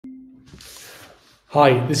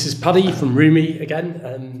Hi, this is Paddy from Roomy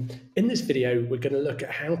again. In this video, we're going to look at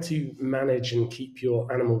how to manage and keep your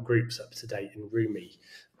animal groups up to date in Roomy.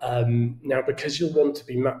 Now, because you'll want to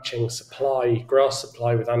be matching grass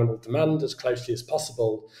supply with animal demand as closely as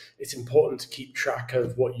possible, it's important to keep track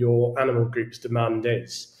of what your animal group's demand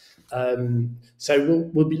is. So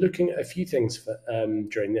we'll be looking at a few things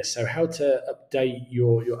during this. So how to update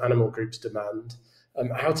your animal group's demand,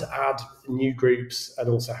 how to add new groups, and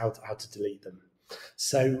also how to delete them.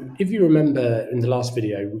 So if you remember in the last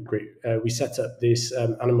video, we set up this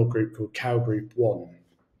animal group called Cow Group 1.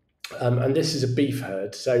 And this is a beef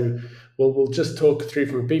herd. So we'll just talk through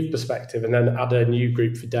from a beef perspective and then add a new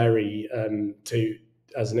group for dairy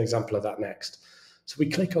as an example of that next. So we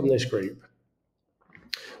click on this group.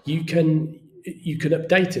 You can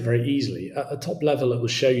update it very easily. At a top level, it will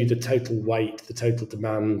show you the total weight, the total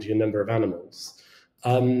demand, your number of animals.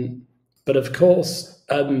 But of course,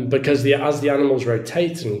 because as the animals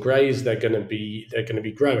rotate and graze, they're going to be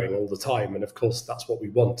growing all the time, and of course that's what we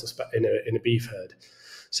want in a beef herd.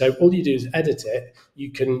 So all you do is edit it.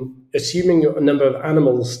 You can, assuming your number of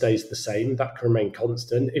animals stays the same, that can remain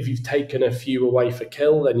constant. If you've taken a few away for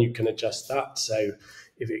kill, then you can adjust that. So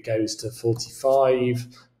if it goes to 45,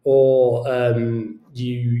 or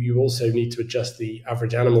you also need to adjust the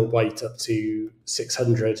average animal weight up to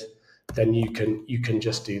 600, then you can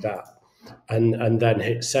just do that. And then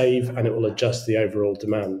hit save, and it will adjust the overall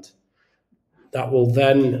demand. That will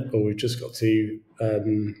then, we've just got to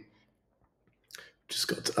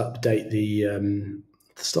update the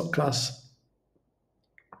stock class,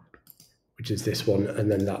 which is this one,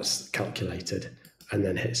 and then that's calculated, and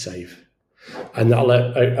then hit save. And that'll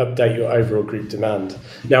update your overall group demand.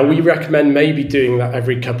 Now, we recommend maybe doing that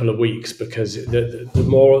every couple of weeks, because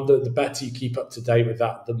the better you keep up to date with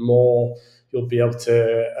that, the more you'll be able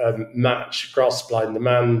to match grass supply and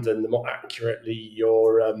demand, and the more accurately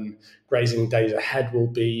your grazing days ahead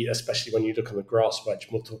will be, especially when you look on the grass wedge.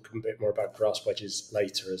 We'll talk a bit more about grass wedges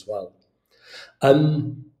later as well.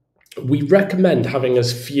 We recommend having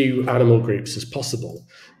as few animal groups as possible.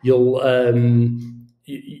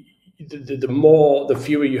 The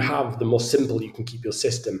fewer you have, the more simple you can keep your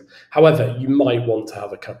system. However, you might want to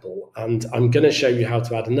have a couple, and I'm going to show you how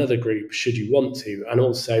to add another group should you want to, and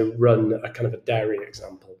also run a kind of a dairy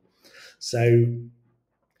example. So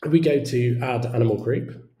if we go to add animal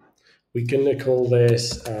group, we're going to call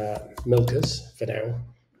this milkers for now,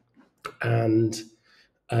 and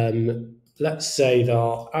let's say that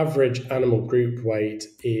our average animal group weight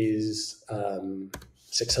is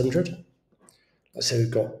 600. Let's say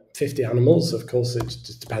we've got 50 animals. Of course, it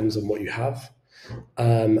just depends on what you have.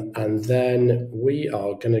 And then we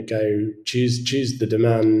are going to go choose the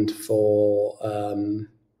demand for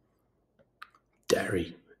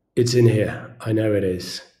dairy. It's in here. I know it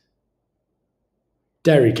is.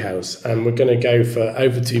 Dairy cows. And we're going to go for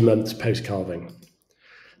over 2 months post-calving.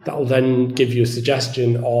 That will then give you a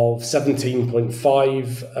suggestion of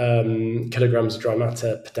 17.5 kilograms of dry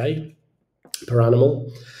matter per day per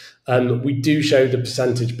animal. We do show the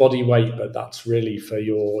percentage body weight, but that's really for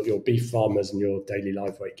your beef farmers and your daily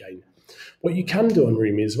live weight gain. What you can do on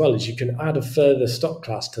Roomy as well is you can add a further stock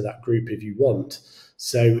class to that group if you want.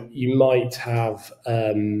 So you might have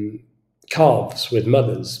calves with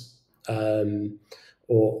mothers,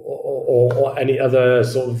 or any other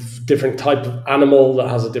sort of different type of animal that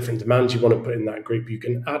has a different demand you want to put in that group. You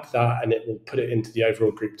can add that, and it will put it into the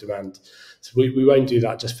overall group demand. So we won't do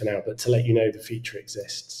that just for now, but to let you know the feature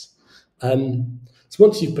exists. So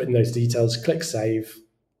once you've put in those details, click save,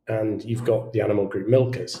 and you've got the animal group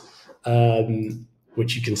milkers,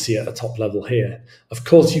 which you can see at the top level here. Of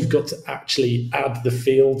course, you've got to actually add the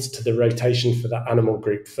fields to the rotation for that animal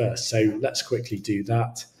group first. So let's quickly do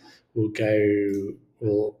that. We'll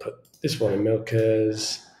put this one in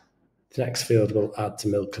milkers. The next field we'll add to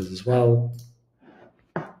milkers as well.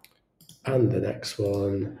 And the next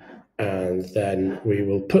one. And then we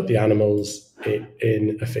will put the animals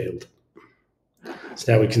in a field.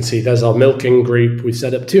 So now we can see there's our milking group. We've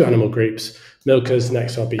set up 2 animal groups, milkers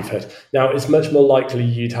next to our beef herd. Now it's much more likely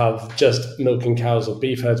you'd have just milking cows or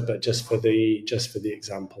beef herds, but just for the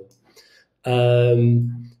example.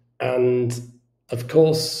 And of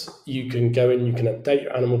course, you can go in, you can update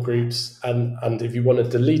your animal groups, and if you want to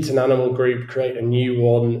delete an animal group, create a new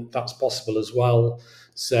one, that's possible as well.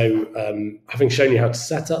 So having shown you how to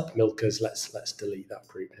set up milkers, let's delete that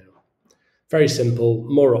group now. Very simple,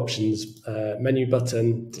 more options, menu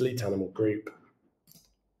button, delete animal group,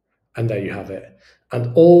 and there you have it.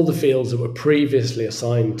 And all the fields that were previously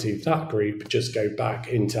assigned to that group just go back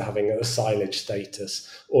into having a silage status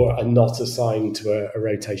or are not assigned to a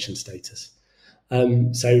rotation status.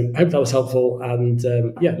 So I hope that was helpful, and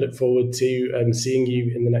yeah, look forward to seeing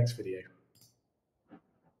you in the next video.